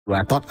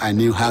I thought I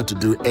knew how to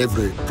do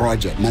every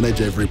project,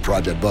 manage every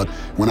project, but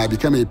when I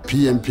became a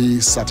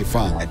PMP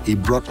certified,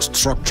 it brought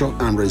structure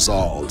and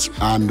results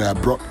and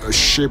brought a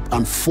shape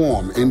and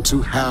form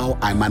into how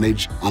I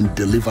manage and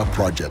deliver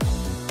projects.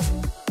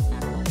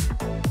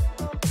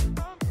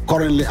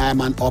 Currently,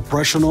 I'm an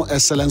Operational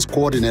Excellence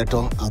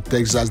Coordinator at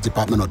Texas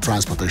Department of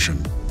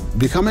Transportation.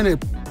 Becoming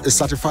a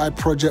certified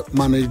project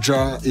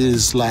manager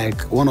is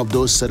like one of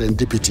those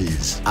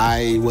serendipities.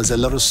 I was a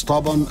little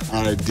stubborn.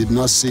 I did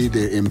not see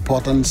the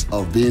importance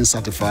of being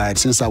certified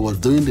since I was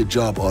doing the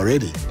job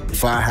already.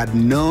 If I had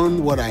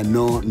known what I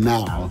know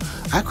now,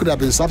 I could have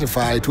been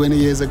certified 20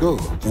 years ago.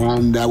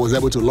 And I was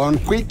able to learn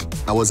quick.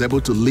 I was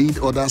able to lead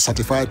other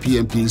certified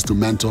PMPs to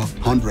mentor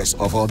hundreds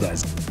of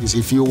others.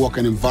 If you work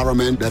in an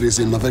environment that is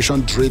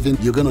innovation-driven,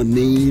 you're going to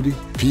need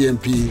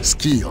PMP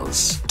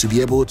skills to be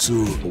able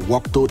to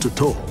walk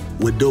toe-to-toe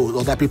with those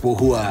other people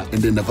who are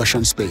in the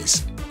innovation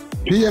space.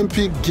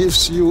 PMP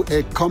gives you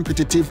a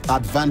competitive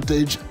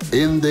advantage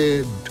in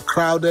the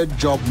crowded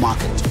job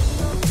market.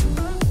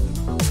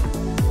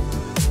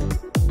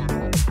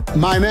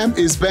 My name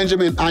is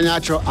Benjamin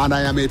Anyacho, and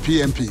I am a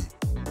PMP.